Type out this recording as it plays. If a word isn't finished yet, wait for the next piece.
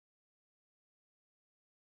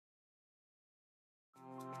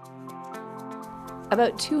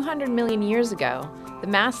About 200 million years ago, the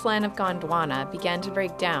mass land of Gondwana began to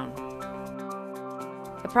break down.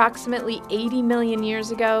 Approximately 80 million years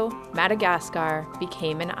ago, Madagascar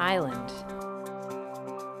became an island.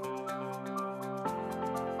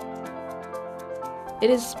 It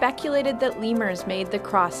is speculated that lemurs made the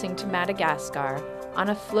crossing to Madagascar on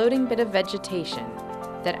a floating bit of vegetation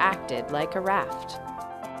that acted like a raft.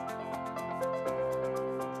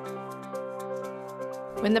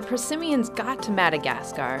 When the Prosimians got to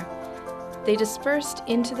Madagascar, they dispersed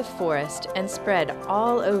into the forest and spread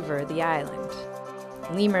all over the island.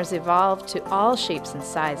 Lemurs evolved to all shapes and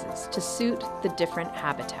sizes to suit the different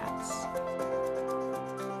habitats.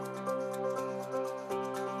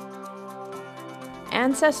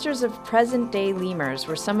 Ancestors of present-day lemurs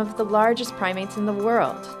were some of the largest primates in the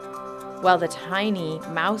world, while the tiny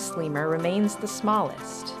mouse lemur remains the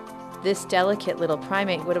smallest. This delicate little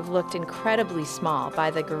primate would have looked incredibly small by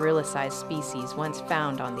the gorilla-sized species once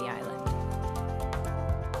found on the island.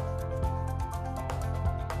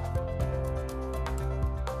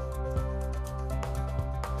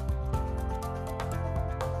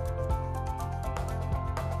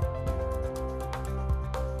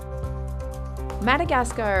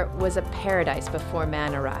 Madagascar was a paradise before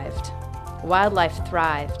man arrived. Wildlife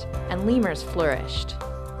thrived, and lemurs flourished.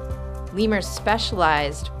 Lemurs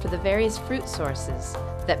specialized for the various fruit sources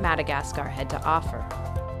that Madagascar had to offer.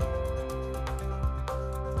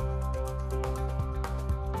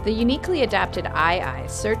 The uniquely adapted eye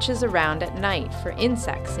searches around at night for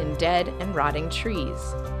insects in dead and rotting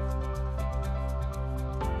trees.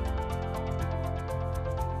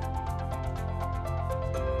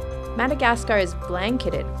 Madagascar is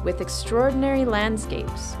blanketed with extraordinary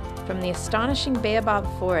landscapes, from the astonishing baobab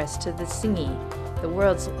forest to the Singi, the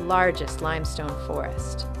world's largest limestone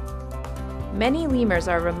forest. Many lemurs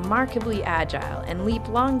are remarkably agile and leap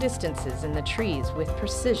long distances in the trees with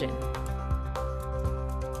precision.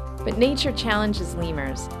 But nature challenges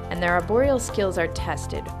lemurs, and their arboreal skills are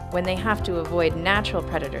tested when they have to avoid natural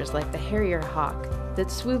predators like the harrier hawk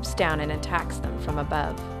that swoops down and attacks them from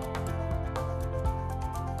above.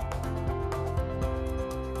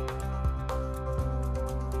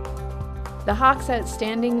 The hawk's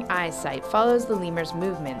outstanding eyesight follows the lemur's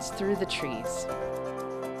movements through the trees.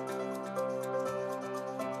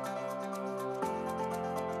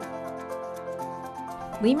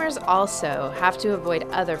 Lemurs also have to avoid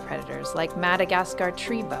other predators like Madagascar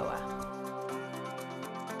tree boa.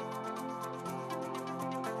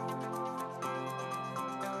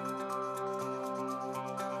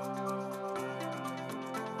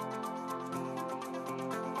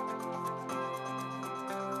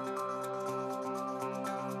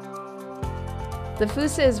 The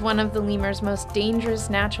fossa is one of the lemur's most dangerous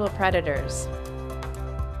natural predators.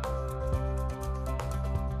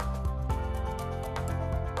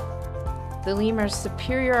 The lemur's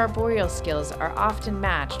superior arboreal skills are often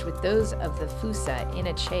matched with those of the fossa in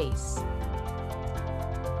a chase.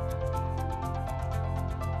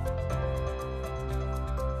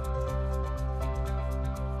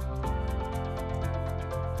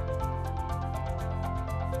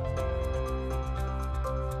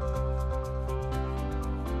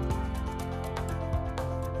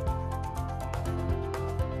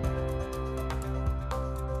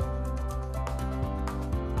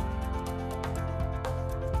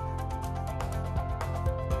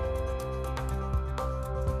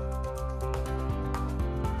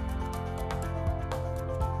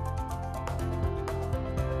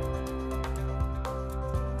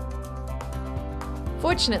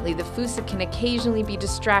 Fortunately, the fossa can occasionally be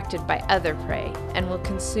distracted by other prey and will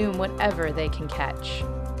consume whatever they can catch.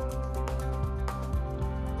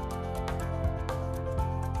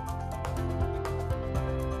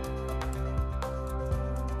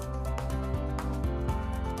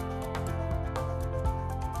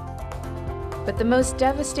 But the most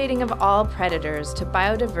devastating of all predators to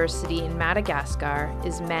biodiversity in Madagascar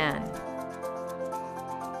is man.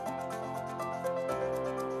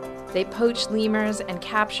 They poach lemurs and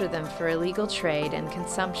capture them for illegal trade and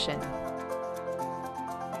consumption.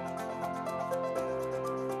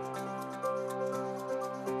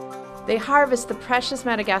 They harvest the precious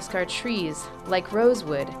Madagascar trees, like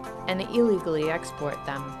rosewood, and illegally export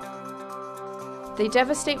them. They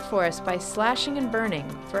devastate forests by slashing and burning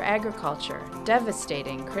for agriculture,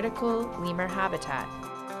 devastating critical lemur habitat.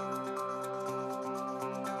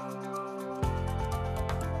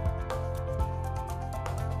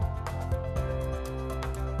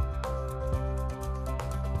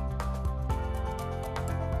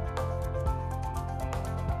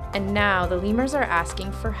 And now the lemurs are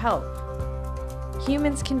asking for help.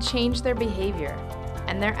 Humans can change their behavior,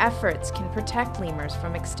 and their efforts can protect lemurs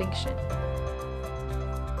from extinction.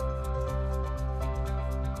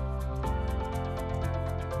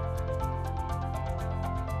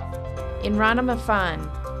 In Ranamafan,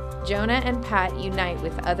 Jonah and Pat unite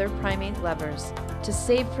with other primate lovers to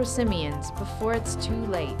save Prosimians before it's too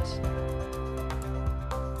late.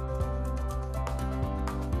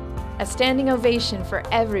 A standing ovation for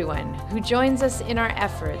everyone who joins us in our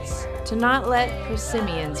efforts to not let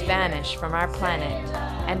Prosimians vanish from our planet.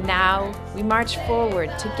 And now we march forward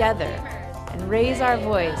together and raise our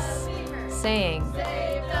voice, saying,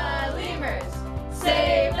 Save the lemurs!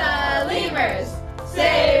 Save the lemurs!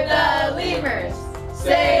 Save the lemurs!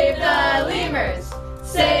 Save the lemurs!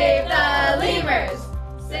 Save